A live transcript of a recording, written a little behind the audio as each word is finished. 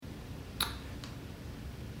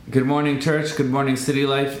Good morning, church. Good morning, City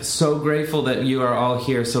Life. So grateful that you are all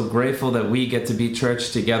here. So grateful that we get to be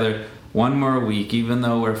church together one more week, even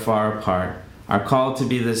though we're far apart. Our call to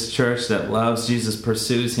be this church that loves Jesus,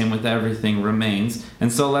 pursues Him with everything remains.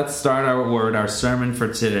 And so let's start our word, our sermon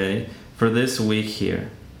for today, for this week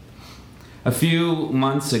here. A few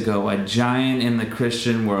months ago, a giant in the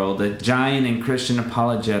Christian world, a giant in Christian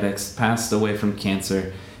apologetics, passed away from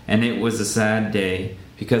cancer. And it was a sad day,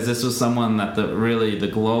 because this was someone that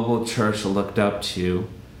the global church looked up to.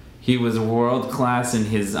 He was world-class in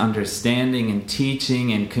his understanding and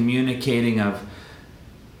teaching and communicating of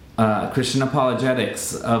Christian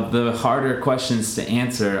apologetics, of the harder questions to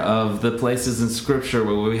answer, of the places in Scripture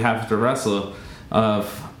where we have to wrestle,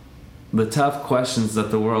 of the tough questions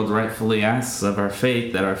that the world rightfully asks of our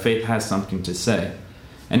faith, that our faith has something to say.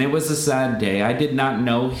 And it was a sad day. I did not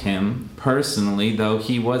know him personally, though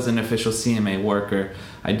he was an official CMA worker.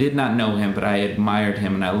 I did not know him, but I admired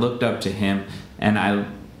him, and I looked up to him, and I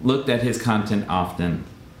looked at his content often.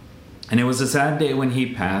 And it was a sad day when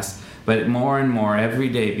he passed, but more and more every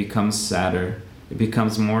day becomes sadder. It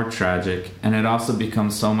becomes more tragic, and it also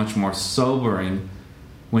becomes so much more sobering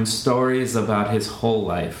when stories about his whole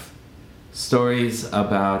life, stories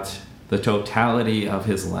about the totality of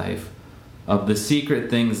his life, of the secret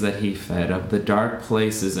things that he fed, of the dark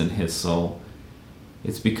places in his soul,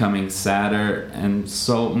 it's becoming sadder and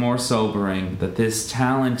so more sobering that this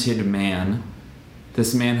talented man,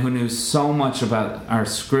 this man who knew so much about our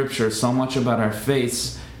Scripture, so much about our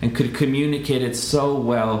faith, and could communicate it so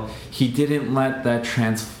well, he didn't let that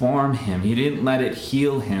transform him. He didn't let it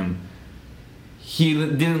heal him. He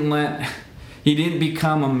didn't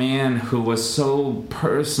become a man who was so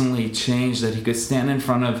personally changed that he could stand in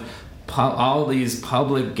front of all these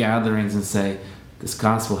public gatherings and say, this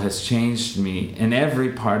gospel has changed me in every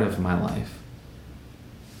part of my life.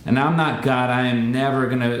 And I'm not God. I am never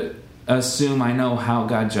going to assume I know how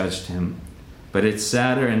God judged him. But it's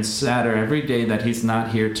sadder and sadder every day that he's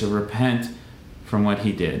not here to repent from what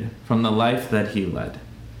he did, from the life that he led.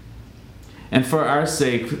 And for our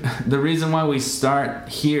sake, the reason why we start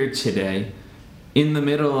here today, in the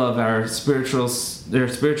middle of our spiritual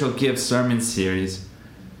gifts sermon series,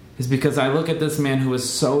 is because I look at this man who was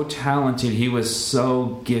so talented, he was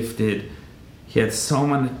so gifted, he had so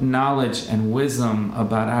much knowledge and wisdom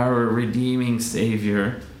about our redeeming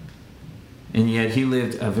Savior, and yet he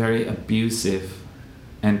lived a very abusive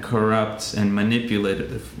and corrupt and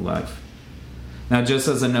manipulative life. Now, just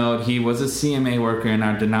as a note, he was a CMA worker in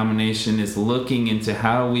our denomination, is looking into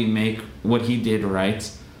how we make what he did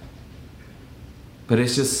right. But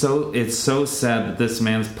it's so sad that this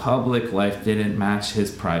man's public life didn't match his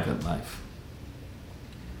private life.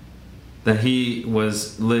 That he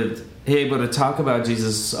was able to talk about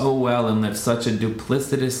Jesus so well and live such a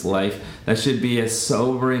duplicitous life that should be as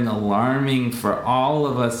sobering, alarming for all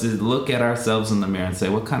of us to look at ourselves in the mirror and say,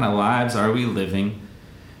 what kind of lives are we living?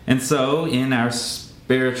 And so in our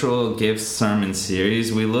spiritual gifts sermon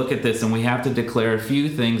series, we look at this and we have to declare a few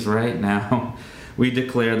things right now. We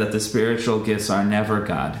declare that the spiritual gifts are never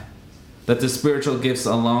God. That the spiritual gifts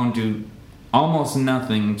alone do almost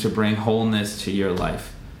nothing to bring wholeness to your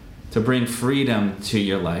life, to bring freedom to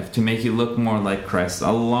your life, to make you look more like Christ.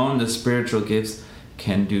 Alone, the spiritual gifts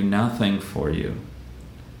can do nothing for you.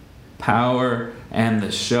 Power and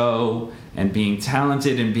the show and being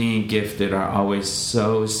talented and being gifted are always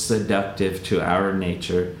so seductive to our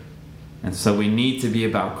nature. And so we need to be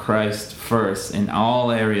about Christ first in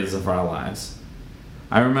all areas of our lives.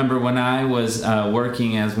 I remember when I was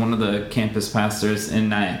working as one of the campus pastors in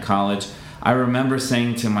college, I remember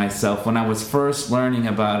saying to myself when I was first learning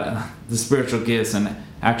about the spiritual gifts and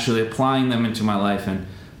actually applying them into my life and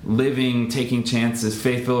living, taking chances,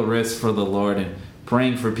 faithful risks for the Lord and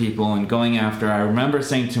praying for people and going after, I remember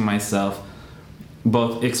saying to myself,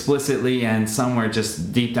 both explicitly and somewhere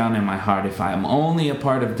just deep down in my heart, if I am only a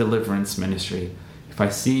part of deliverance ministry, if I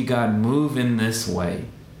see God move in this way,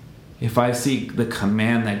 if I see the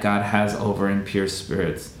command that God has over impure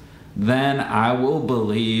spirits, then I will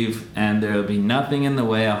believe and there will be nothing in the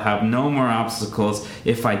way. I'll have no more obstacles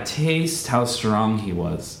if I taste how strong he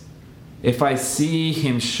was. If I see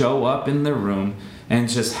him show up in the room and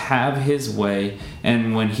just have his way,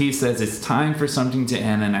 and when he says it's time for something to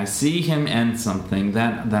end and I see him end something,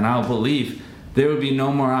 then I'll believe. There will be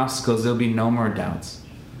no more obstacles. There will be no more doubts.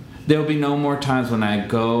 There will be no more times when I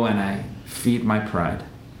go and I feed my pride.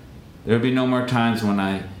 There will be no more times when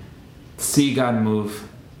I see God move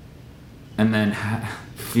and then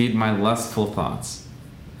feed my lustful thoughts.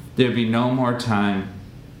 There will be no more time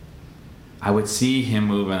I would see him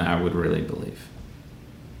move and I would really believe.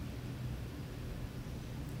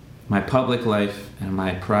 my public life and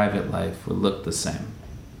my private life would look the same.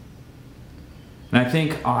 And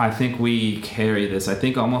I think we carry this. I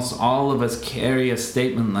think almost all of us carry a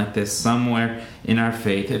statement like this somewhere in our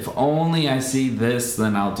faith. If only I see this,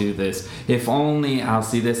 then I'll do this. If only I'll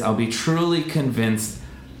see this, I'll be truly convinced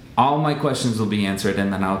all my questions will be answered,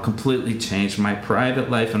 and then I'll completely change. My private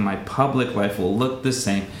life and my public life will look the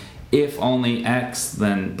same. If only X,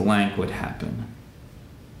 then blank would happen.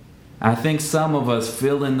 I think some of us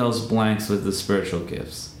fill in those blanks with the spiritual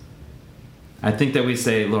gifts. I think that we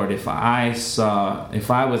say, Lord, if I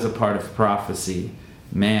was a part of prophecy,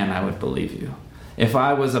 man, I would believe you. If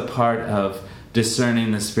I was a part of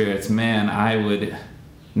discerning the spirits, man, I would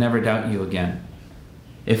never doubt you again.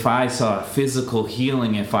 If I saw physical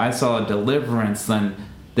healing, if I saw a deliverance, then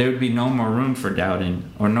there would be no more room for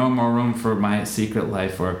doubting, or no more room for my secret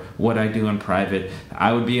life or what I do in private.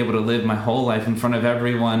 I would be able to live my whole life in front of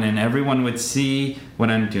everyone, and everyone would see what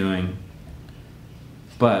I'm doing.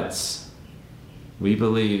 But we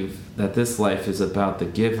believe that this life is about the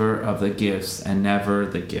giver of the gifts and never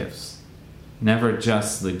the gifts. Never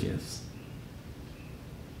just the gifts.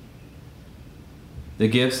 The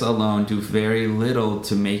gifts alone do very little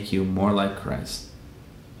to make you more like Christ,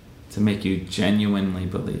 to make you genuinely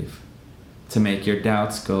believe, to make your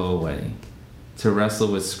doubts go away, to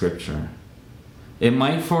wrestle with Scripture. It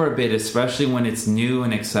might for a bit, especially when it's new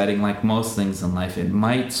and exciting, like most things in life. It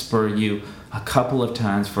might spur you a couple of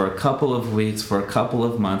times, for a couple of weeks, for a couple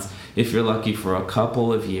of months, if you're lucky, for a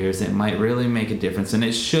couple of years. It might really make a difference, and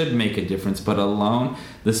it should make a difference, but alone,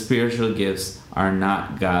 the spiritual gifts are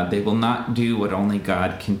not God. They will not do what only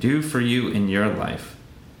God can do for you in your life.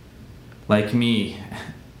 Like me,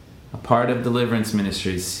 a part of deliverance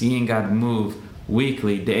ministries, seeing God move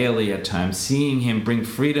weekly, daily at times, seeing Him bring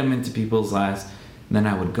freedom into people's lives, then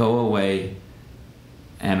I would go away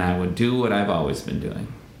and I would do what I've always been doing.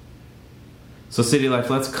 So City Life,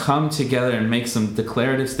 let's come together and make some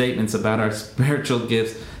declarative statements about our spiritual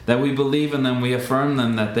gifts, that we believe in them, we affirm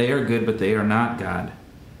them, that they are good, but they are not God.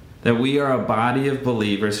 That we are a body of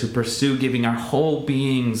believers who pursue giving our whole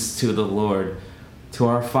beings to the Lord, to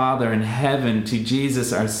our Father in heaven, to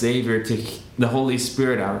Jesus our Savior, to the Holy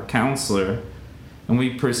Spirit our Counselor. And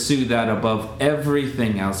we pursue that above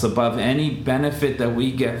everything else, above any benefit that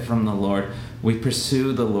we get from the Lord. We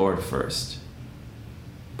pursue the Lord first.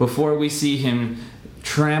 Before we see Him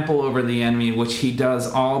trample over the enemy, which He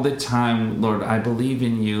does all the time, Lord, I believe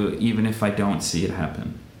in you even if I don't see it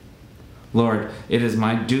happen. Lord, it is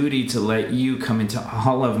my duty to let you come into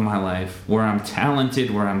all of my life, where I'm talented,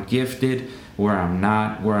 where I'm gifted, where I'm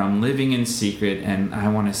not, where I'm living in secret, and I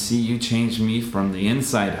want to see you change me from the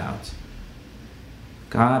inside out.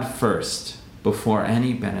 God first, before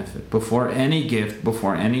any benefit, before any gift,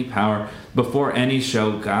 before any power, before any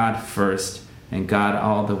show, God first, and God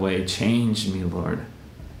all the way. Change me, Lord.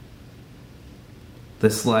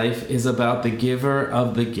 This life is about the giver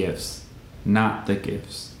of the gifts, not the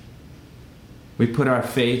gifts. We put our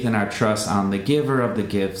faith and our trust on the giver of the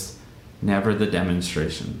gifts, never the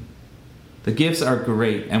demonstration. The gifts are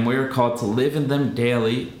great, and we are called to live in them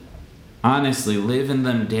daily, honestly live in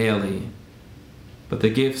them daily. But the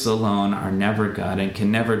gifts alone are never God and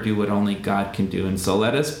can never do what only God can do. And so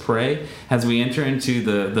let us pray as we enter into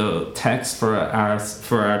the text for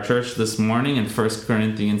our church this morning in 1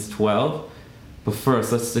 Corinthians 12. But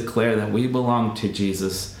first, let's declare that we belong to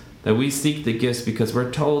Jesus, that we seek the gifts because we're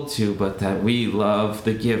told to, but that we love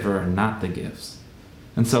the giver, not the gifts.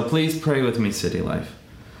 And so please pray with me, City Life.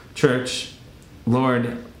 Church,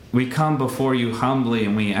 Lord, we come before you humbly,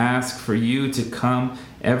 and we ask for you to come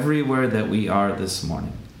everywhere that we are this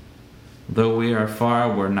morning. Though we are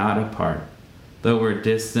far, we're not apart. Though we're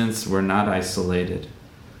distanced, we're not isolated.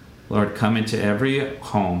 Lord, come into every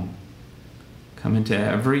home. Come into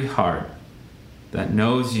every heart that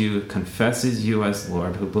knows you, confesses you as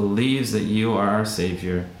Lord, who believes that you are our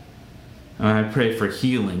Savior. And I pray for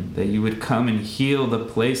healing, that you would come and heal the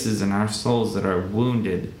places in our souls that are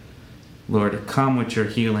wounded. Lord, come with your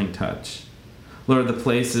healing touch. Lord, the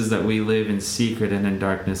places that we live in secret and in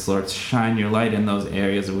darkness, Lord, shine your light in those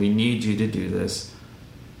areas. We need you to do this.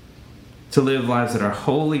 To live lives that are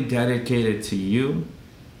wholly dedicated to you,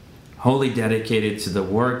 wholly dedicated to the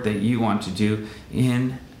work that you want to do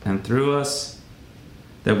in and through us,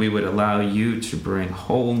 that we would allow you to bring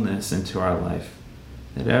wholeness into our life.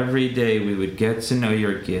 That every day we would get to know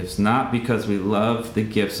your gifts, not because we love the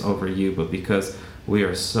gifts over you, but because we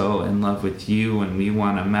are so in love with you and we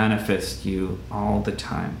want to manifest you all the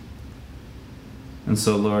time. And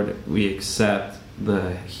so, Lord, we accept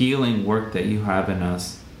the healing work that you have in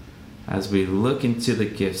us as we look into the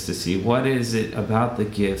gifts to see what is it about the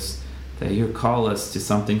gifts that you call us to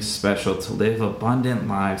something special, to live abundant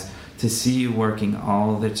lives, to see you working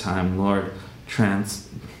all the time. Lord,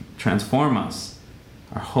 transform us,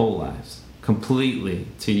 our whole lives, completely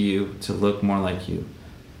to you, to look more like you.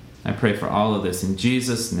 I pray for all of this in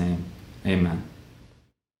Jesus' name. Amen.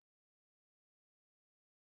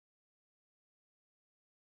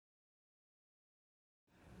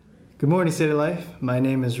 Good morning, City Life. My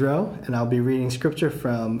name is Ro, and I'll be reading scripture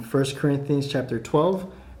from 1 Corinthians chapter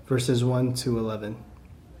 12, verses 1 to 11.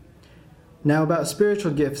 Now about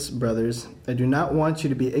spiritual gifts, brothers, I do not want you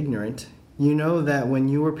to be ignorant. You know that when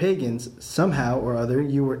you were pagans, somehow or other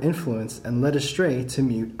you were influenced and led astray to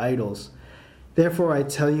mute idols. Therefore I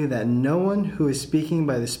tell you that no one who is speaking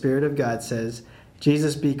by the Spirit of God says,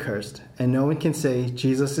 Jesus be cursed, and no one can say,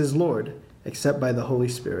 Jesus is Lord, except by the Holy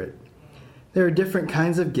Spirit. There are different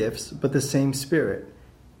kinds of gifts, but the same Spirit.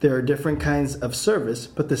 There are different kinds of service,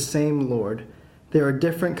 but the same Lord. There are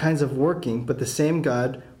different kinds of working, but the same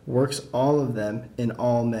God works all of them in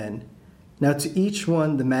all men. Now to each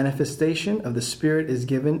one the manifestation of the Spirit is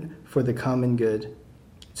given for the common good.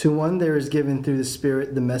 To one there is given through the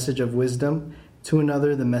Spirit the message of wisdom, to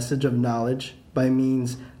another the message of knowledge by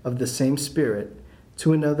means of the same Spirit,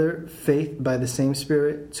 to another faith by the same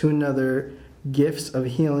Spirit, to another gifts of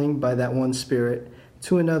healing by that one Spirit,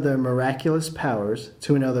 to another miraculous powers,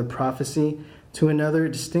 to another prophecy, to another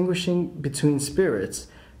distinguishing between spirits,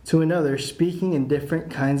 to another speaking in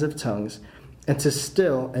different kinds of tongues, and to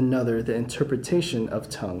still another the interpretation of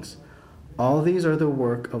tongues. All these are the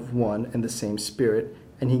work of one and the same Spirit,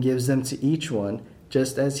 and he gives them to each one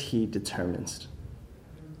just as he determines.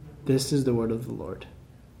 This is the word of the Lord.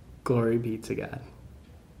 Glory be to God.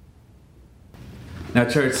 Now,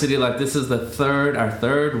 Church City Life, this is our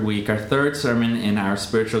third sermon in our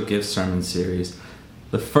Spiritual Gifts sermon series.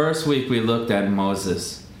 The first week we looked at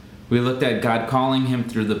Moses. We looked at God calling him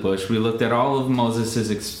through the bush. We looked at all of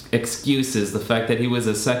Moses' excuses, the fact that he was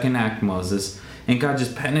a second act Moses. And God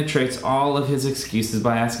just penetrates all of his excuses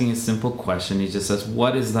by asking a simple question. He just says,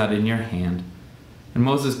 what is that in your hand? And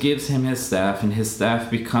Moses gives him his staff, and his staff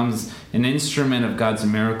becomes an instrument of God's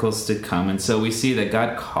miracles to come. And so we see that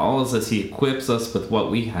God calls us, he equips us with what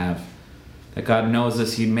we have. That God knows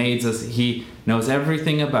us, he made us, he knows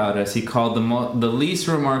everything about us. He called the least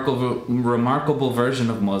remarkable version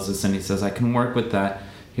of Moses, and he says, I can work with that.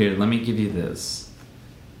 Here, let me give you this.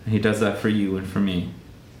 And he does that for you and for me.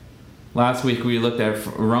 Last week we looked at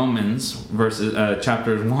Romans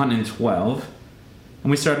chapters 1 and 12. And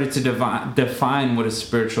we started to define what a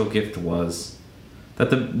spiritual gift was. That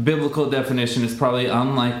the biblical definition is probably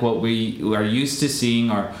unlike what we are used to seeing,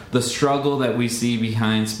 or the struggle that we see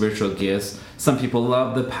behind spiritual gifts. Some people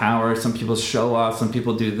love the power, some people show off, some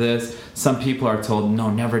people do this. Some people are told, no,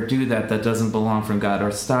 never do that, that doesn't belong from God,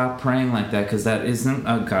 or stop praying like that because that isn't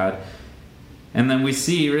of God. And then we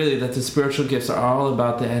see really that the spiritual gifts are all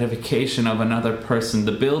about the edification of another person,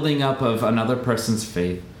 the building up of another person's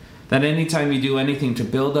faith. That anytime you do anything to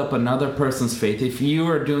build up another person's faith, if you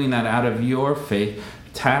are doing that out of your faith,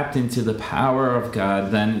 tapped into the power of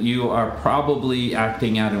God, then you are probably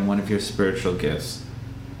acting out in one of your spiritual gifts.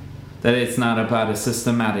 That it's not about a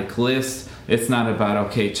systematic list. It's not about,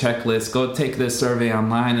 okay, checklist, go take this survey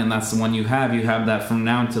online and that's the one you have. You have that from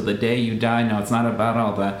now until the day you die. No, it's not about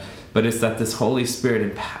all that. But it's that this Holy Spirit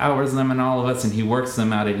empowers them in all of us, and he works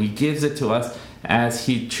them out, and he gives it to us as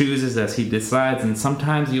he chooses, as he decides. And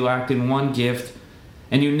sometimes you act in one gift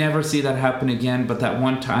and you never see that happen again, but that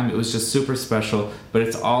one time it was just super special. But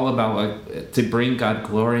it's all about to bring God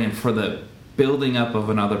glory and for the building up of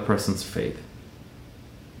another person's faith.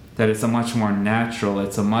 That it's a much more natural,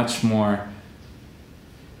 it's a much more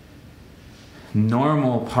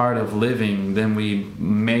normal part of living than we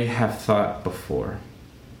may have thought before.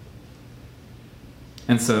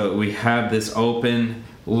 And so we have this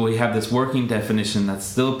working definition that's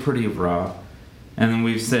still pretty raw. And then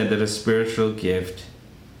we've said that a spiritual gift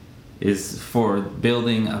is for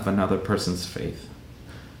building of another person's faith.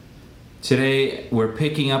 Today, we're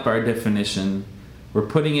picking up our definition. We're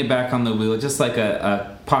putting it back on the wheel, just like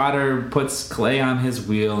a potter puts clay on his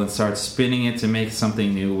wheel and starts spinning it to make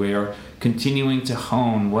something new. We are continuing to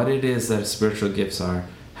hone what it is that spiritual gifts are,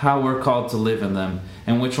 how we're called to live in them,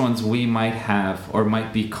 and which ones we might have or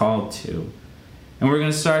might be called to. And we're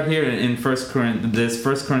going to start here in 1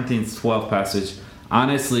 Corinthians 12 passage.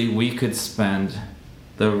 Honestly, we could spend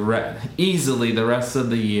easily the rest of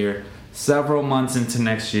the year, several months into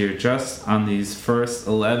next year, just on these first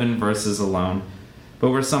 11 verses alone.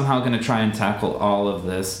 But we're somehow going to try and tackle all of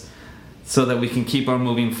this so that we can keep on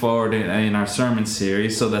moving forward in our sermon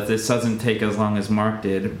series, so that this doesn't take as long as Mark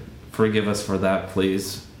did. Forgive us for that,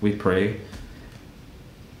 please. We pray.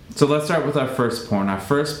 So let's start with our first point. Our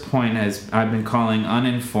first point is I've been calling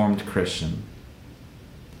uninformed Christian.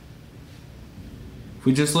 If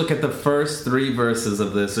we just look at the first 3 verses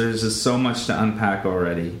of this, there's just so much to unpack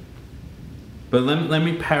already. But let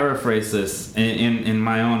me paraphrase this in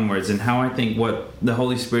my own words and how I think what the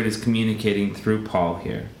Holy Spirit is communicating through Paul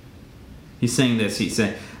here. He's saying this. He's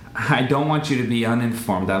saying, I don't want you to be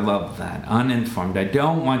uninformed. I love that. Uninformed. I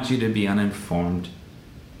don't want you to be uninformed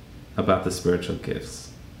about the spiritual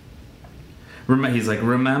gifts. He's like,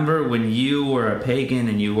 remember when you were a pagan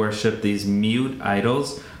and you worshipped these mute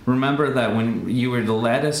idols? Remember that when you were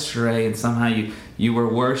led astray and somehow you were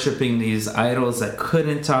worshiping these idols that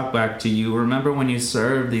couldn't talk back to you? Remember when you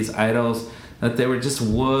served these idols that they were just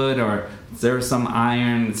wood or there was some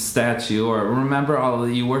iron statue? Or remember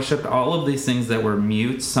you worshipped all of these things that were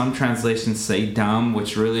mute. Some translations say dumb,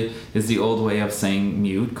 which really is the old way of saying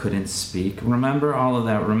mute, couldn't speak. Remember all of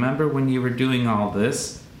that. Remember when you were doing all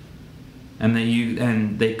this and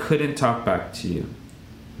they couldn't talk back to you.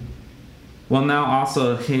 Well, now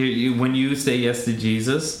also here, when you say yes to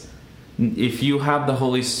Jesus, if you have the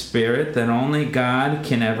Holy Spirit, then only God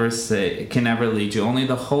can ever lead you. Only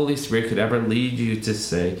the Holy Spirit could ever lead you to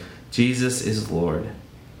say, Jesus is Lord.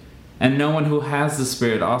 And no one who has the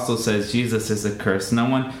Spirit also says Jesus is a curse. No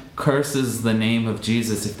one curses the name of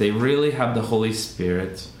Jesus if they really have the Holy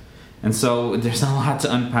Spirit. And so there's a lot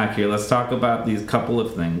to unpack here. Let's talk about these couple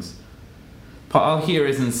of things. Paul here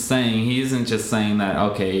he isn't just saying that,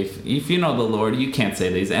 okay, if you know the Lord, you can't say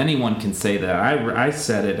these. Anyone can say that. I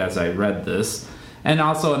said it as I read this. And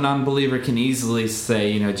also a non-believer can easily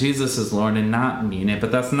say, Jesus is Lord and not mean it.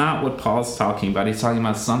 But that's not what Paul's talking about. He's talking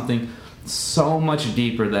about something so much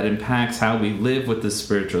deeper that impacts how we live with the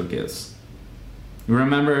spiritual gifts.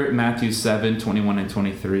 Remember Matthew 7:21 and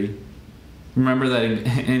 23? Remember that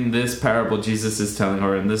in this parable Jesus is telling,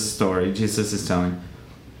 or in this story, Jesus is telling,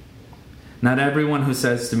 not everyone who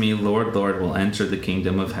says to me, Lord, Lord, will enter the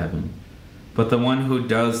kingdom of heaven, but the one who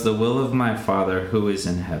does the will of my Father who is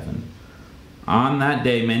in heaven. On that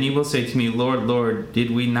day, many will say to me, Lord, Lord, did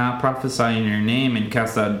we not prophesy in your name and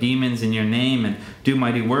cast out demons in your name and do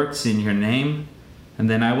mighty works in your name? And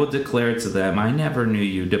then I will declare to them, I never knew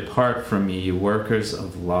you. Depart from me, you workers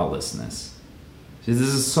of lawlessness. See, this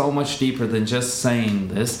is so much deeper than just saying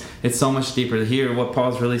this. It's so much deeper. Here, what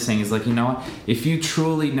Paul's really saying is like, you know what? If you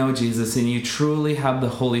truly know Jesus and you truly have the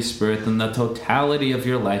Holy Spirit, then the totality of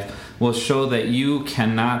your life will show that you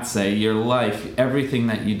cannot say your life, everything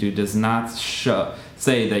that you do does not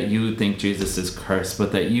say that you think Jesus is cursed,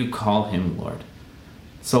 but that you call him Lord.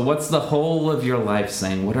 So what's the whole of your life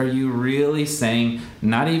saying? What are you really saying?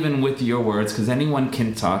 Not even with your words, because anyone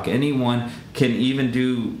can talk. Anyone can even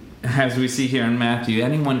do, as we see here in Matthew,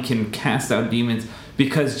 anyone can cast out demons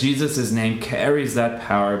because Jesus' name carries that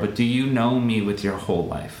power. But do you know me with your whole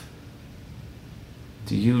life?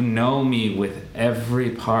 Do you know me with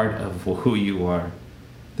every part of who you are?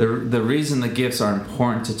 The reason the gifts are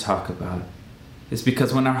important to talk about is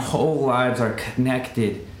because when our whole lives are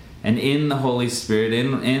connected and in the Holy Spirit,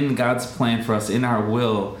 in God's plan for us, in our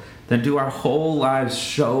will, then do our whole lives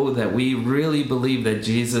show that we really believe that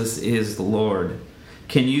Jesus is the Lord?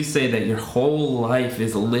 Can you say that your whole life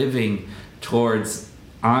is living towards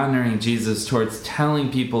honoring Jesus, towards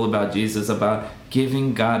telling people about Jesus, about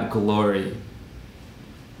giving God glory?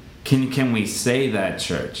 Can we say that,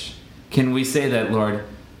 church? Can we say that, Lord,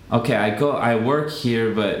 okay, I work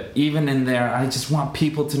here, but even in there, I just want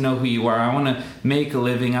people to know who you are. I want to make a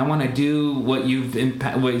living. I want to do what you've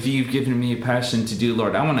given me a passion to do,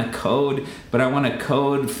 Lord. I want to code, but I want to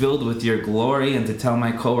code filled with your glory and to tell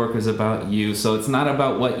my coworkers about you. So it's not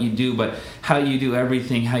about what you do, but how you do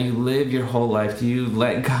everything, how you live your whole life. Do you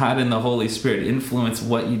let God and the Holy Spirit influence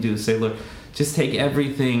what you do? Say, Lord, just take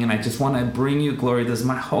everything, and I just want to bring you glory. Does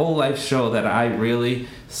my whole life show that I really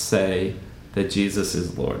say that Jesus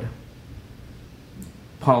is Lord?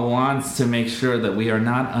 Paul wants to make sure that we are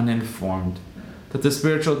not uninformed, that the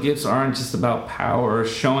spiritual gifts aren't just about power or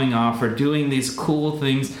showing off or doing these cool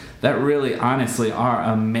things that really honestly are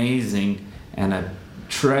amazing and a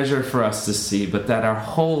treasure for us to see, but that our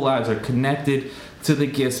whole lives are connected to the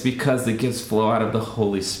gifts because the gifts flow out of the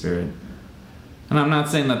Holy Spirit. And I'm not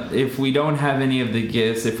saying that if we don't have any of the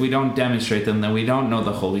gifts, if we don't demonstrate them, then we don't know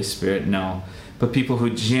the Holy Spirit. No. But people who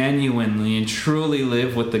genuinely and truly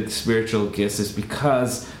live with the spiritual gifts is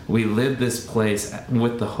because we live this place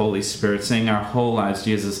with the Holy Spirit, saying our whole lives,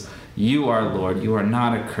 Jesus, you are Lord. You are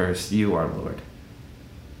not accursed. You are Lord.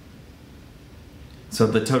 So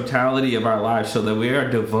the totality of our lives show that we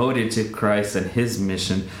are devoted to Christ and his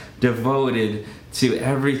mission, devoted to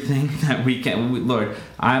everything that we can. Lord,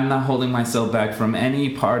 I'm not holding myself back from any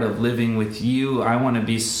part of living with you. I want to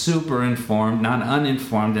be super informed, not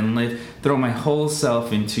uninformed, and throw my whole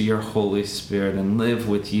self into your Holy Spirit and live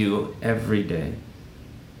with you every day.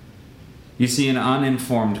 You see, an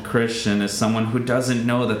uninformed Christian is someone who doesn't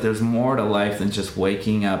know that there's more to life than just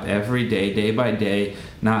waking up every day, day by day,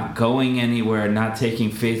 not going anywhere, not taking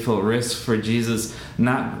faithful risks for Jesus,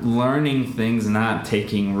 not learning things, not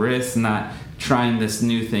taking risks, not trying this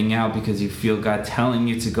new thing out because you feel God telling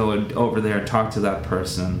you to go over there and talk to that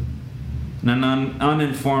person. An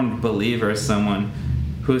uninformed believer is someone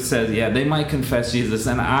who says, yeah, they might confess Jesus,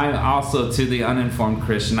 and I also, to the uninformed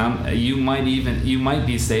Christian, you might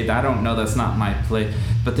be saved. I don't know, that's not my place.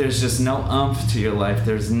 But there's just no umph to your life.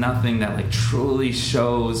 There's nothing that truly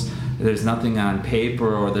shows. There's nothing on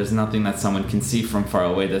paper, or there's nothing that someone can see from far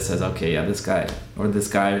away that says, okay, yeah, this guy or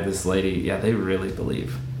this lady, yeah, they really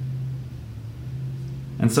believe.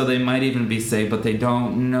 And so they might even be saved, but they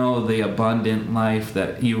don't know the abundant life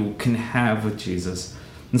that you can have with Jesus.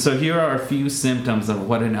 And so here are a few symptoms of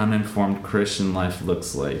what an uninformed Christian life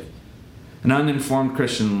looks like. An uninformed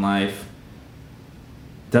Christian life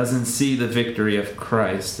doesn't see the victory of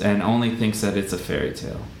Christ and only thinks that it's a fairy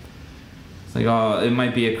tale. It's like, oh, it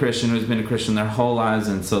might be a Christian who's been a Christian their whole lives,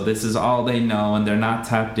 and so this is all they know, and they're not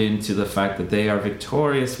tapped into the fact that they are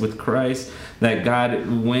victorious with Christ, that God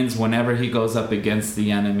wins whenever he goes up against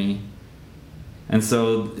the enemy. And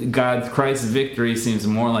so Christ's victory seems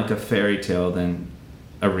more like a fairy tale than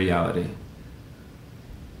a reality.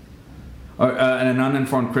 Or an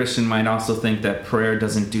uninformed Christian might also think that prayer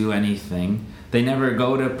doesn't do anything. They never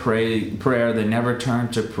go to prayer, they never turn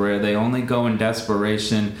to prayer, they only go in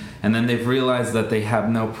desperation, and then they've realized that they have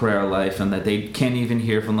no prayer life and that they can't even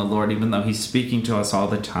hear from the Lord even though he's speaking to us all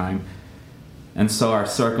the time. And so our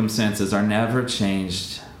circumstances are never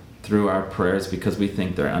changed through our prayers because we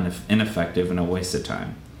think they're ineffective and a waste of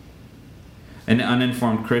time. An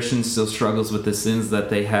uninformed Christian still struggles with the sins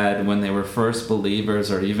that they had when they were first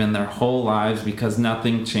believers, or even their whole lives, because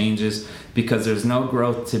nothing changes, because there's no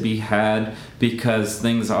growth to be had, because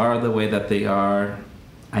things are the way that they are.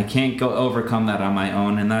 I can't overcome that on my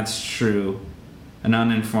own, and that's true. An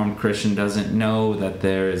uninformed Christian doesn't know that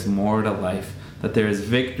there is more to life, that there is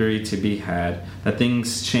victory to be had, that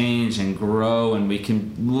things change and grow, and we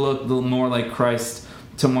can look more like Christ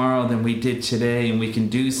tomorrow than we did today, and we can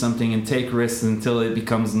do something and take risks until it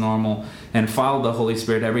becomes normal and follow the Holy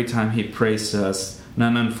Spirit every time he prays to us. An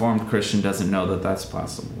uninformed Christian doesn't know that that's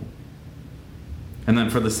possible. And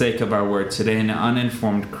then for the sake of our word today, an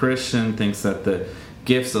uninformed Christian thinks that the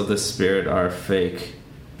gifts of the Spirit are fake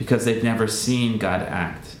because they've never seen God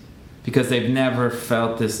act, because they've never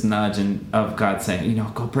felt this nudge of God saying,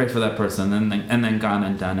 go pray for that person, and then gone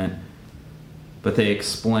and done it. But they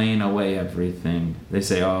explain away everything. They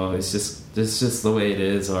say, oh, it's just the way it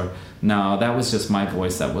is, or no, that was just my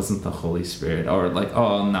voice, that wasn't the Holy Spirit, or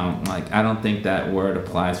oh no, I don't think that word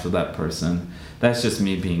applies for that person. That's just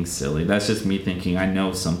me being silly. That's just me thinking I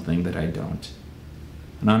know something that I don't.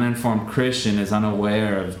 An uninformed Christian is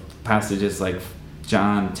unaware of passages like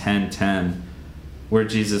John 10:10, where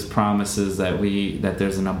Jesus promises that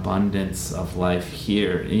there's an abundance of life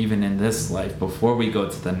here, even in this life, before we go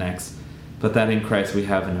to the next. But that in Christ we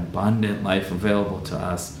have an abundant life available to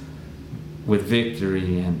us, with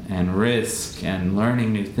victory and risk and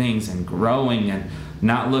learning new things and growing and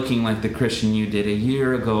not looking like the Christian you did a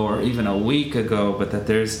year ago or even a week ago, but that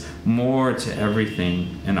there's more to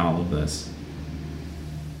everything in all of this.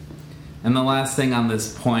 And the last thing on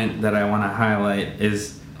this point that I want to highlight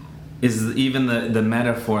is even the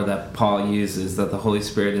metaphor that Paul uses, that the Holy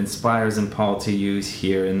Spirit inspires in Paul to use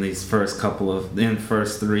here in these first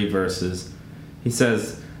three verses. He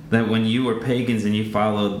says that when you were pagans and you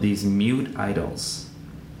followed these mute idols,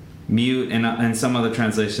 mute, and some other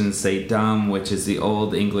translations say dumb, which is the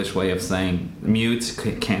old English way of saying mute,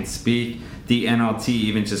 can't speak. The NLT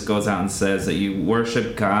even just goes out and says that you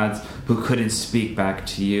worship gods who couldn't speak back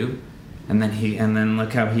to you. And then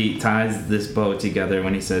look how he ties this bow together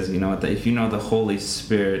when he says, that if you know the Holy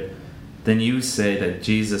Spirit, then you say that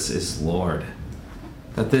Jesus is Lord.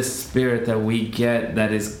 That this Spirit that we get,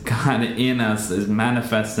 that is God in us, is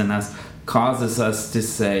manifest in us, causes us to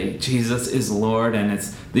say Jesus is Lord. And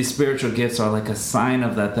these spiritual gifts are like a sign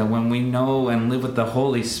of that when we know and live with the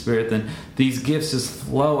Holy Spirit, then these gifts just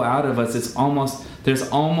flow out of us. There's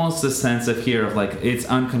almost a sense of it's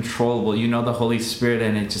uncontrollable. The Holy Spirit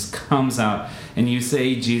and it just comes out, and you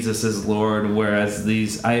say Jesus is Lord, whereas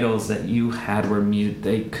these idols that you had were mute.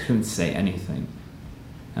 They couldn't say anything.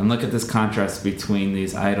 And look at this contrast between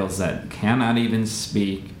these idols that cannot even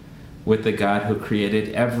speak, with the God who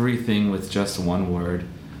created everything with just one word,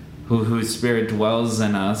 whose Spirit dwells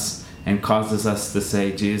in us and causes us to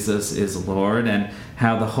say Jesus is Lord, and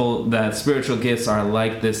how that spiritual gifts are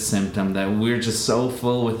like this symptom, that we're just so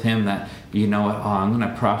full with Him that, you know what, I'm going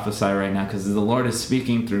to prophesy right now because the Lord is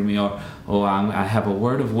speaking through me, or I have a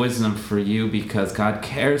word of wisdom for you because God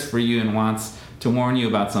cares for you and wants to warn you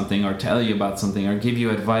about something, or tell you about something, or give you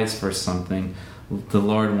advice for something. The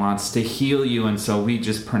Lord wants to heal you, and so we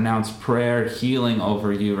just pronounce prayer, healing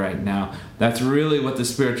over you right now. That's really what the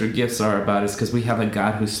spiritual gifts are about, is because we have a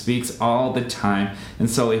God who speaks all the time. And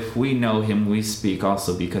so if we know Him, we speak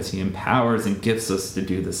also because He empowers and gifts us to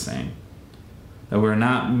do the same. That we're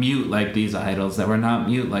not mute like these idols, that we're not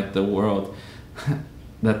mute like the world,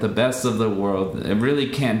 that the best of the world, it really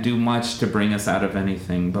can't do much to bring us out of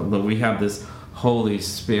anything. But we have this Holy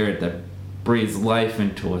Spirit that breathes life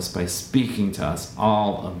into us by speaking to us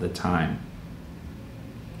all of the time.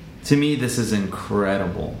 To me, this is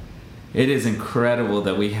incredible. It is incredible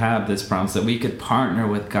that we have this promise, that we could partner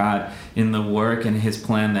with God in the work and His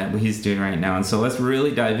plan that He's doing right now. And so let's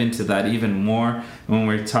really dive into that even more when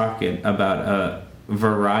we're talking about a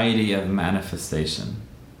variety of manifestation.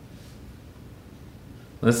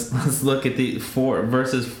 Let's look at the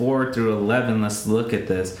verses 4 through 11. Let's look at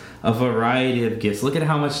this. A variety of gifts. Look at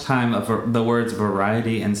how much time the words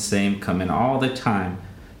variety and same come in all the time.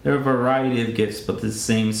 There are a variety of gifts, but the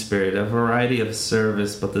same Spirit. A variety of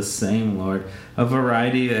service, but the same Lord. A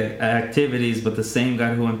variety of activities, but the same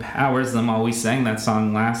God who empowers them all. We sang that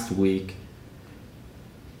song last week.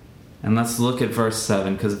 And let's look at verse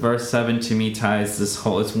 7, because verse 7 to me ties this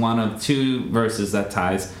whole... It's one of two verses that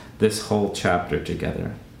ties this whole chapter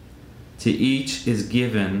together. To each is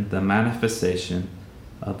given the manifestation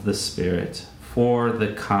of the Spirit for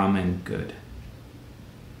the common good.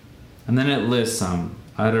 And then it lists some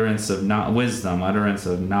utterance of wisdom, utterance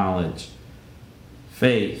of knowledge,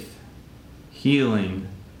 faith, healing,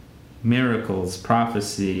 miracles,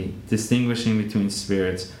 prophecy, distinguishing between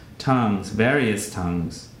spirits, tongues, various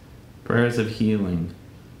tongues, prayers of healing,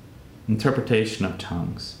 interpretation of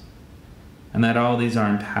tongues. And that all these are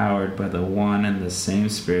empowered by the one and the same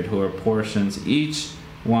Spirit, who apportions each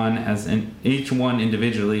one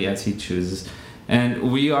individually as He chooses.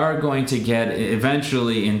 And we are going to get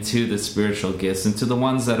eventually into the spiritual gifts, into the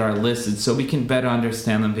ones that are listed, so we can better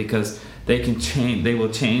understand them, because they will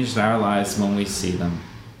change our lives when we see them.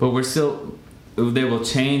 But they will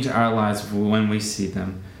change our lives when we see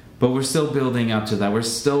them. But we're still building up to that. We're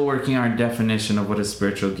still working our definition of what a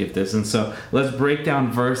spiritual gift is. And so let's break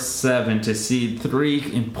down verse 7 to see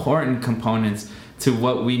three important components to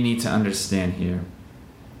what we need to understand here.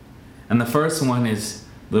 And the first one is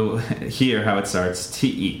here how it starts, to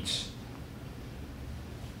each.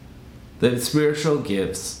 The spiritual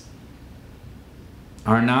gifts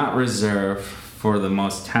are not reserved for the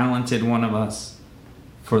most talented one of us,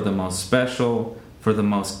 for the most special, for the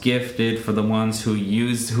most gifted, for the ones who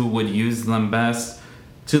would use them best,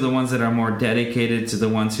 to the ones that are more dedicated, to the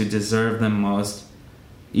ones who deserve them most.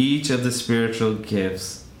 Each of the spiritual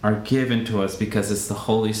gifts are given to us because it's the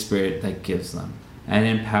Holy Spirit that gives them and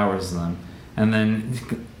empowers them and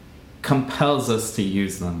then compels us to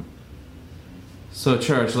use them. So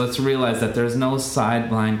church, let's realize that there's no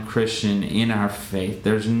sideline Christian in our faith.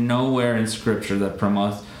 There's nowhere in Scripture that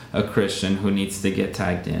promotes a Christian who needs to get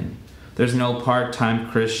tagged in. There's no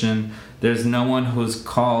part-time Christian. There's no one who's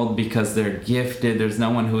called because they're gifted. There's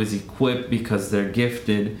no one who is equipped because they're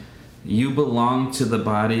gifted. You belong to the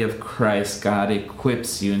body of Christ. God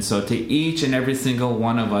equips you. And so to each and every single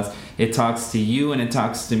one of us, it talks to you and it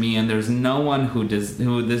talks to me. And there's no one who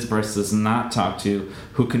this verse does not talk to,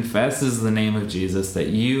 who confesses the name of Jesus, that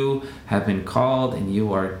you have been called and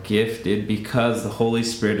you are gifted, because the Holy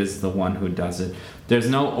Spirit is the one who does it. There's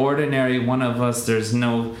no ordinary one of us. There's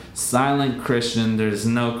no silent Christian. There's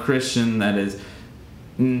no Christian that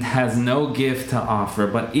has no gift to offer.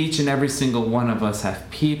 But each and every single one of us have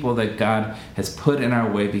people that God has put in our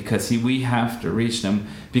way, because we have to reach them,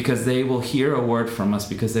 because they will hear a word from us,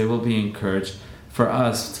 because they will be encouraged, for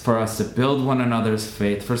us to build one another's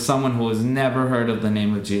faith, for someone who has never heard of the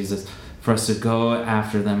name of Jesus, for us to go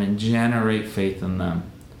after them and generate faith in them.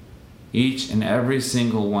 Each and every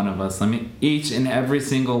single one of us,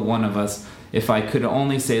 if I could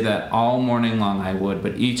only say that all morning long, I would,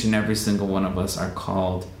 but each and every single one of us are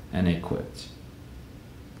called and equipped.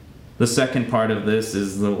 The second part of this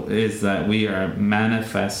is that we are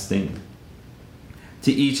manifesting.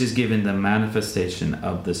 To each is given the manifestation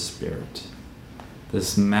of the Spirit.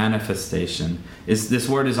 This manifestation this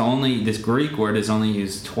Greek word is only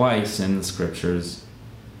used twice in the Scriptures.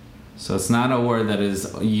 So it's not a word that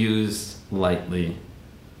is used lightly.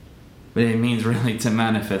 but it means really to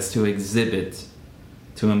manifest, to exhibit,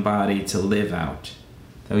 to embody, to live out.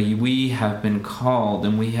 That we have been called,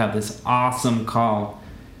 and we have this awesome call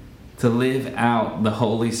to live out the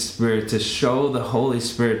Holy Spirit, to show the Holy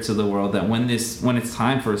Spirit to the world, that when it's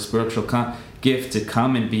time for a spiritual gift to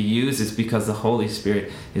come and be used, it's because the Holy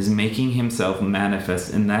Spirit is making himself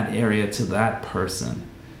manifest in that area to that person.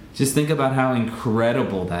 Just think about how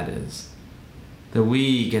incredible that is. That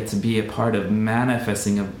we get to be a part of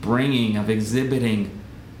manifesting, of bringing, of exhibiting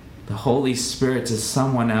the Holy Spirit to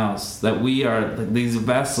someone else. That we are these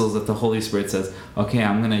vessels that the Holy Spirit says, okay,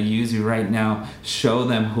 I'm going to use you right now. Show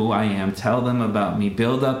them who I am. Tell them about me.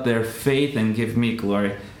 Build up their faith and give me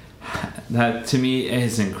glory. That to me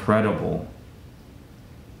is incredible.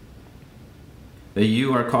 That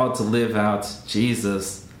you are called to live out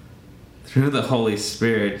Jesus through the Holy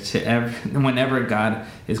Spirit whenever God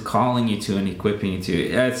is calling you to and equipping you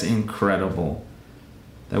to. That's incredible.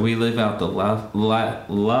 That we live out the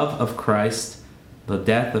love of Christ, the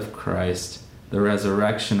death of Christ, the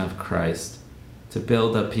resurrection of Christ, to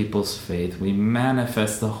build up people's faith. We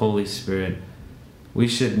manifest the Holy Spirit. We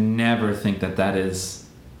should never think that that is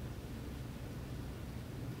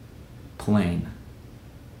plain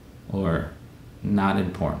or not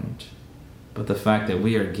important. But the fact that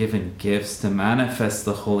we are given gifts to manifest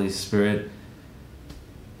the Holy Spirit,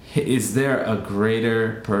 is there a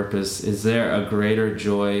greater purpose? Is there a greater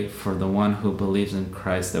joy for the one who believes in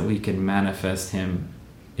Christ that we can manifest him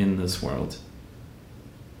in this world?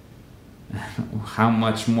 How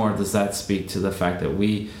much more does that speak to the fact that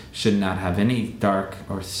we should not have any dark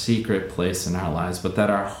or secret place in our lives, but that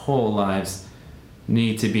our whole lives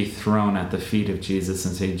need to be thrown at the feet of Jesus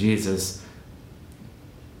and say, Jesus,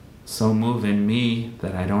 so move in me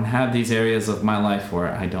that I don't have these areas of my life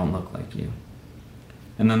where I don't look like you.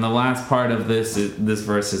 And then the last part of this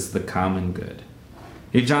verse is the common good.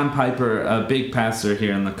 John Piper, a big pastor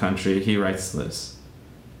here in the country, he writes this.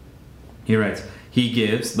 He writes, he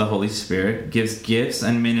gives, the Holy Spirit, gives gifts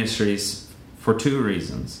and ministries for two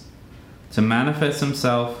reasons. To manifest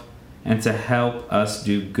himself and to help us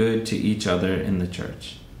do good to each other in the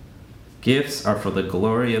church. Gifts are for the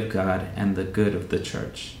glory of God and the good of the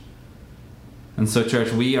church. And so,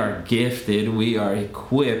 church, we are gifted, we are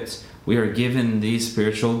equipped, we are given these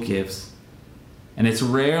spiritual gifts. And it's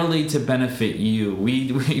rarely to benefit you.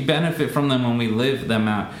 We benefit from them when we live them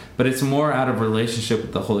out. But it's more out of relationship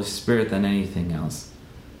with the Holy Spirit than anything else.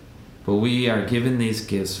 But we are given these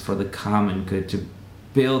gifts for the common good, to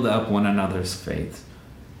build up one another's faith.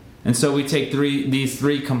 And so we take these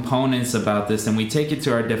three components about this, and we take it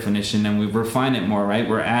to our definition, and we refine it more, right?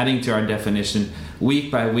 We're adding to our definition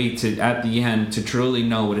week by week to, at the end, to truly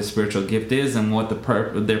know what a spiritual gift is and what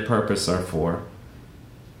their purpose are for.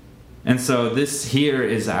 And so this here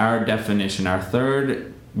is our definition, our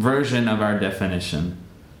third version of our definition.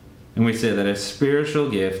 And we say that a spiritual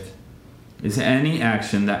gift is any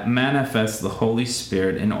action that manifests the Holy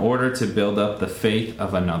Spirit in order to build up the faith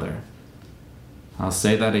of another. I'll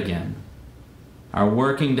say that again. Our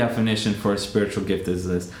working definition for a spiritual gift is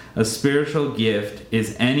this. A spiritual gift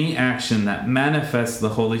is any action that manifests the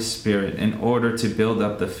Holy Spirit in order to build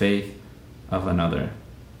up the faith of another.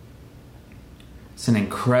 It's an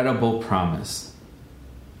incredible promise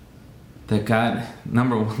that God,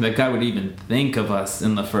 number one, that God would even think of us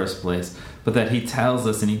in the first place, but that he tells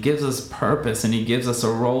us and he gives us purpose and he gives us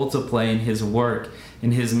a role to play in his work,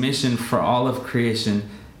 in his mission for all of creation.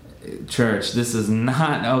 Church, this is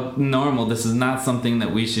not normal. This is not something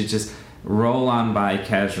that we should just roll on by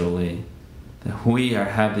casually. That we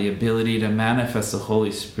have the ability to manifest the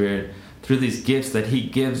Holy Spirit through these gifts that he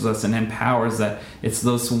gives us and empowers, that it's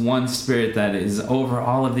this one Spirit that is over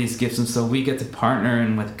all of these gifts. And so we get to partner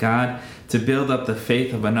in with God to build up the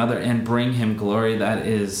faith of another and bring him glory. That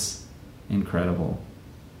is incredible.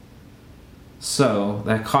 So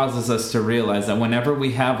that causes us to realize that whenever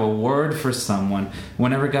we have a word for someone,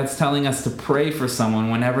 whenever God's telling us to pray for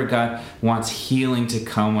someone, whenever God wants healing to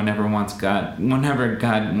come, whenever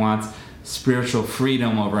God wants spiritual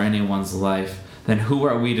freedom over anyone's life, then who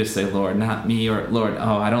are we to say, Lord, not me, or Lord,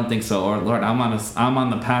 oh, I don't think so, or Lord, I'm on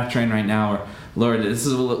the PATH train right now, or Lord, this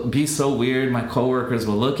will be so weird, my coworkers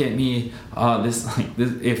will look at me. Oh, this.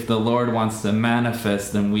 If the Lord wants to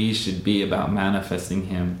manifest, then we should be about manifesting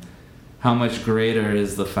him. How much greater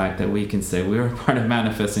is the fact that we can say we are part of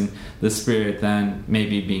manifesting the Spirit than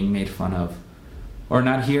maybe being made fun of, or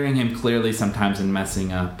not hearing him clearly sometimes and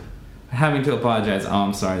messing up, having to apologize. Oh,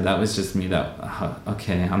 I'm sorry, that was just me.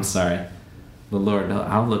 Okay, I'm sorry. But Lord,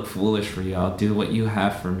 I'll look foolish for you. I'll do what you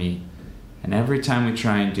have for me. And every time we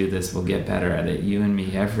try and do this, we'll get better at it. You and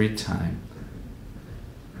me, every time.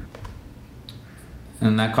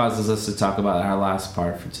 And that causes us to talk about our last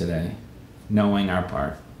part for today, knowing our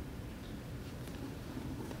part.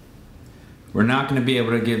 We're not going to be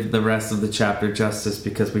able to give the rest of the chapter justice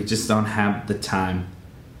because we just don't have the time.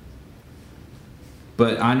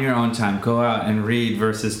 But on your own time, go out and read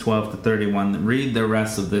verses 12 to 31. Read the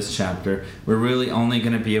rest of this chapter. We're really only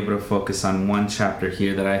going to be able to focus on one chapter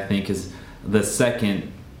here that I think is the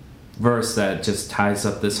second verse that just ties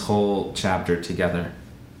up this whole chapter together.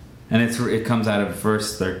 And it comes out of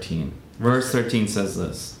verse 13. Verse 13 says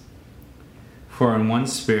this: "For in one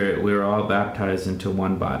Spirit we are all baptized into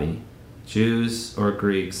one body, Jews or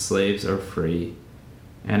Greeks, slaves or free,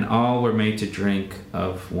 and all were made to drink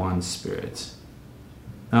of one Spirit."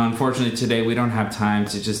 Now, unfortunately, today we don't have time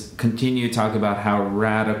to just continue to talk about how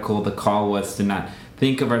radical the call was to not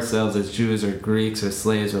think of ourselves as Jews or Greeks or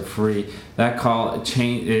slaves or free. That call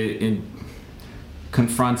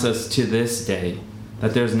confronts us to this day,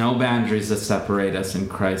 that there's no boundaries that separate us in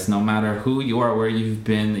Christ. No matter who you are, where you've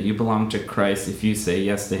been, that you belong to Christ, if you say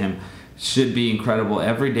yes to Him, should be incredible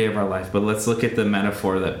every day of our life. But let's look at the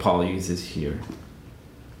metaphor that Paul uses here.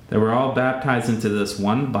 That we're all baptized into this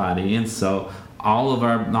one body, and so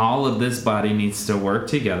all of this body needs to work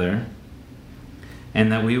together,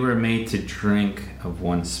 and that we were made to drink of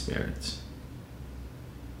one Spirit.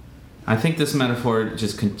 I think this metaphor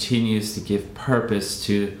just continues to give purpose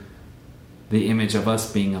to the image of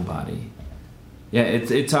us being a body. Yeah,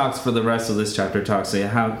 it talks for the rest of this chapter. Talks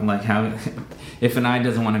how if an eye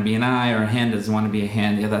doesn't want to be an eye or a hand doesn't want to be a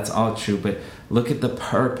hand. Yeah, that's all true. But look at the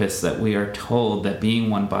purpose that we are told that being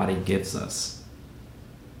one body gives us.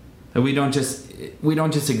 That we don't just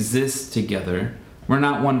exist together. We're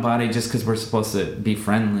not one body just because we're supposed to be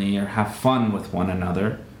friendly or have fun with one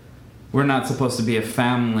another. We're not supposed to be a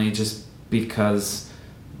family just because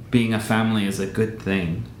being a family is a good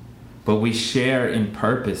thing. But we share in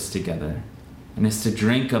purpose together. And it's to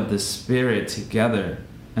drink of the Spirit together.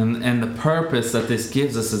 And the purpose that this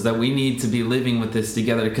gives us is that we need to be living with this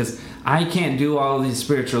together, because I can't do all of these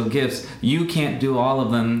spiritual gifts. You can't do all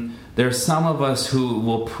of them. There's some of us who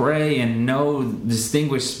will pray and know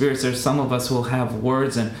distinguished spirits. There's some of us who will have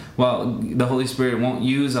words, and the Holy Spirit won't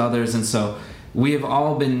use others. And so we have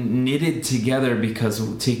all been knitted together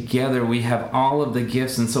because together we have all of the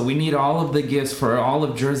gifts. And so we need all of the gifts for all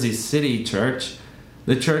of Jersey City, church.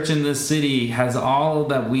 The church in this city has all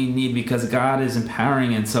that we need because God is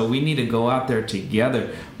empowering, and so we need to go out there together.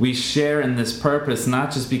 We share in this purpose,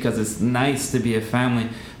 not just because it's nice to be a family,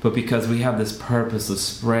 but because we have this purpose of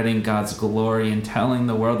spreading God's glory and telling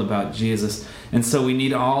the world about Jesus. And so we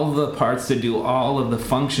need all of the parts to do all of the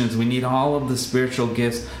functions. We need all of the spiritual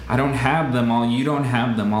gifts. I don't have them all. You don't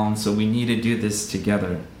have them all. And so we need to do this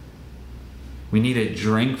together. We need to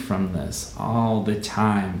drink from this all the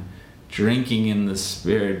time. Drinking in the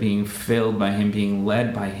Spirit, being filled by Him, being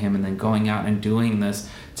led by Him, and then going out and doing this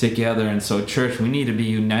together. And so, church, we need to be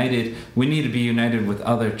united. We need to be united with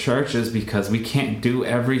other churches because we can't do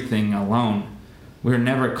everything alone. We're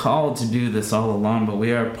never called to do this all alone, but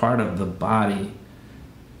we are part of the body.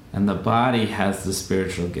 And the body has the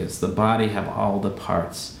spiritual gifts. The body have all the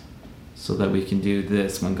parts so that we can do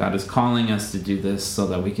this. When God is calling us to do this, so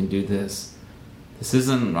that we can do this. This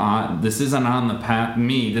isn't on me.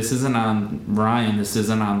 This isn't on Ryan. This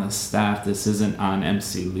isn't on the staff. This isn't on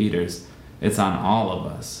MC leaders. It's on all of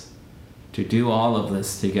us to do all of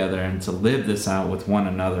this together and to live this out with one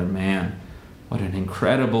another. Man, what an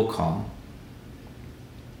incredible call.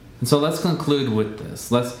 And so let's conclude with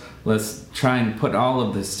this. Let's try and put all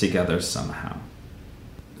of this together somehow.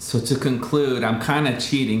 So to conclude, I'm kind of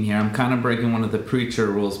cheating here. I'm kind of breaking one of the preacher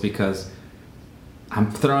rules because I'm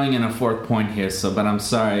throwing in a fourth point here, but I'm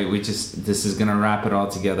sorry, this is going to wrap it all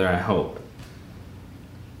together, I hope.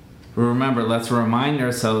 Remember, let's remind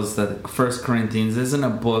ourselves that 1 Corinthians isn't a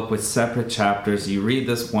book with separate chapters. You read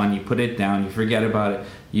this one, you put it down, you forget about it,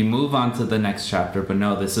 you move on to the next chapter. But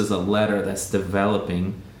no, this is a letter that's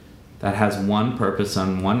developing, that has one purpose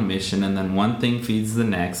and one mission, and then one thing feeds the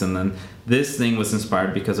next, and then this thing was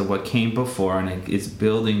inspired because of what came before, and it is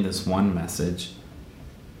building this one message.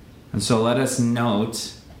 And so let us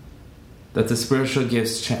note that the spiritual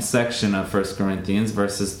gifts section of 1 Corinthians,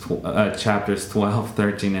 chapters 12,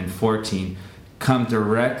 13, and 14, come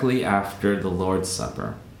directly after the Lord's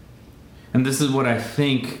Supper. And this is what I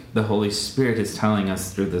think the Holy Spirit is telling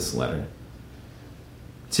us through this letter.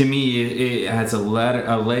 To me, it adds a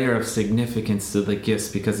layer of significance to the gifts,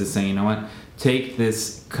 because it's saying, you know what, take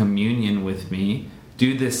this communion with me,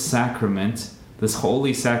 do this sacrament, this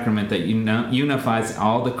holy sacrament that unifies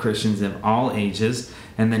all the Christians of all ages.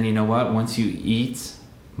 And then you know what? Once you eat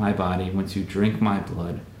my body, once you drink my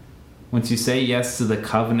blood, once you say yes to the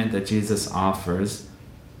covenant that Jesus offers,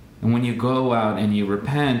 And when you go out and you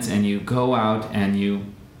repent and you go out and you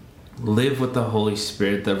live with the Holy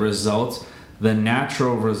Spirit, the result, the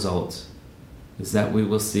natural result, is that we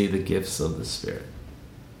will see the gifts of the Spirit.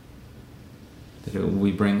 That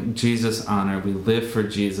we bring Jesus honor, we live for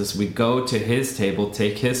Jesus, we go to his table,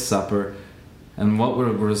 take his supper, and what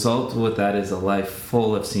will result with that is a life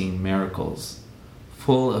full of seeing miracles,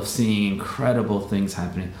 full of seeing incredible things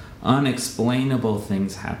happening, unexplainable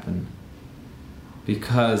things happen,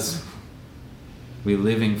 because we're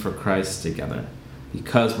living for Christ together,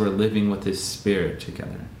 because we're living with his Spirit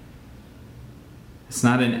together. It's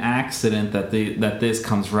not an accident that this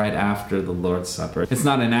comes right after the Lord's Supper. It's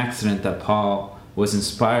not an accident that Paul was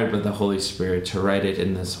inspired by the Holy Spirit to write it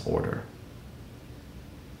in this order.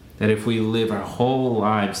 That if we live our whole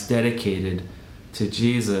lives dedicated to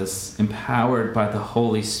Jesus, empowered by the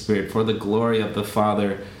Holy Spirit for the glory of the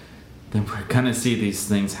Father, then we're going to see these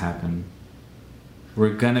things happen.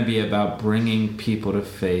 We're going to be about bringing people to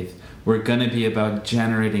faith. We're going to be about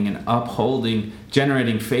generating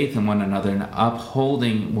faith in one another and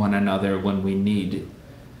upholding one another when we need it.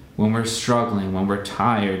 When we're struggling, when we're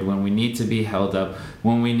tired, when we need to be held up,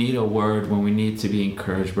 when we need a word, when we need to be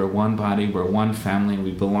encouraged. We're one body, we're one family,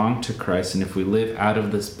 we belong to Christ. And if we live out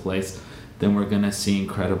of this place, then we're going to see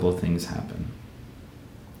incredible things happen.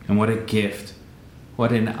 And what a gift,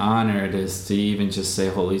 what an honor it is to even just say,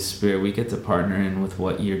 Holy Spirit, we get to partner in with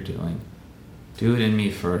what you're doing. Do it in me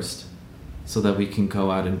first, so that we can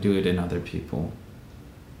go out and do it in other people.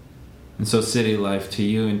 And so City Life, to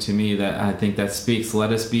you and to me, that I think that speaks,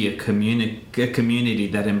 let us be a community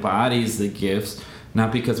that embodies the gifts,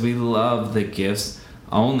 not because we love the gifts,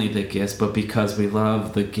 only the gifts, but because we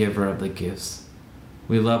love the giver of the gifts.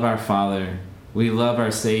 We love our Father, we love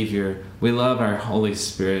our Savior, we love our Holy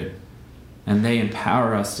Spirit, and they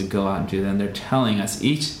empower us to go out and do that. And they're telling us,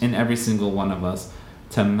 each and every single one of us,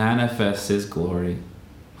 to manifest his glory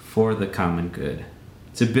for the common good,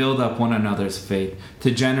 to build up one another's faith,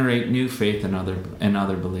 to generate new faith in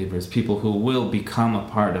other believers, people who will become a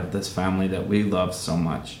part of this family that we love so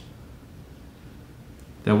much.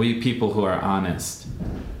 That we people who are honest,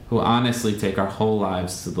 who honestly take our whole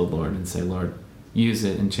lives to the Lord and say, Lord, use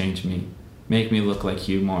it and change me. Make me look like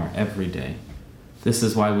you more every day. This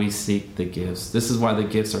is why we seek the gifts. This is why the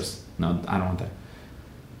gifts are... No, I don't want that.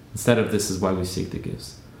 Instead of this is why we seek the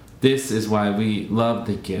gifts. This is why we love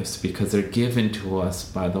the gifts, because they're given to us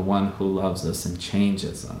by the one who loves us and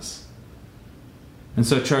changes us. And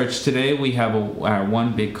so, church, today we have our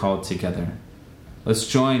one big call together. Let's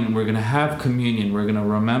join. We're going to have communion. We're going to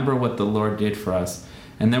remember what the Lord did for us.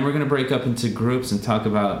 And then we're going to break up into groups and talk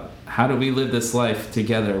about how do we live this life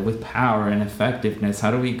together with power and effectiveness?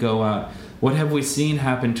 How do we go out? What have we seen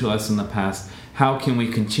happen to us in the past? How can we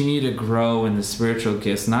continue to grow in the spiritual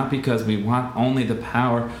gifts, not because we want only the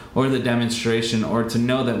power or the demonstration or to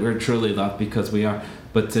know that we're truly loved, because we are,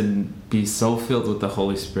 but to be so filled with the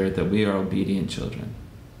Holy Spirit that we are obedient children.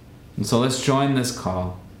 And so let's join this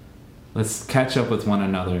call. Let's catch up with one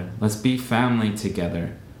another. Let's be family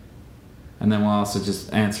together. And then we'll also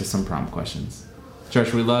just answer some prompt questions.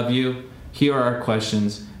 Church, we love you. Here are our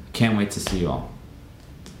questions. Can't wait to see you all.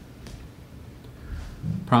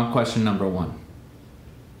 Prompt question number 1.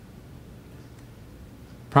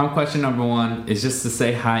 Prompt question number 1 is just to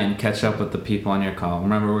say hi and catch up with the people on your call.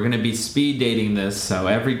 Remember, we're going to be speed dating this, so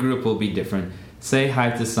every group will be different. Say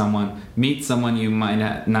hi to someone, meet someone you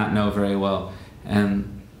might not know very well,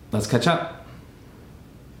 and let's catch up.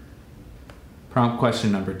 Prompt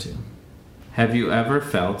question number 2. Have you ever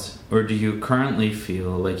felt, or do you currently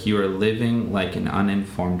feel, like you are living like an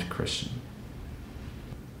uninformed Christian?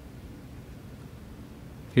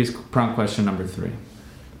 Here's prompt question number 3.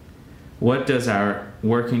 What does our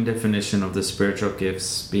working definition of the spiritual gifts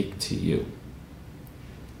speak to you?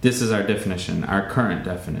 This is our definition, our current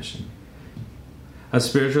definition. A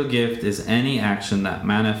spiritual gift is any action that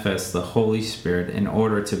manifests the Holy Spirit in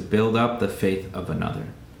order to build up the faith of another.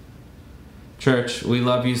 Church, we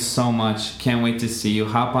love you so much. Can't wait to see you.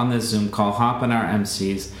 Hop on this Zoom call, hop on our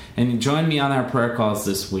MCs, and join me on our prayer calls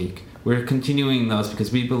this week. We're continuing those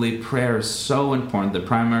because we believe prayer is so important, the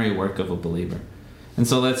primary work of a believer. And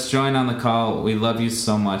so let's join on the call. We love you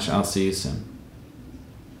so much. I'll see you soon.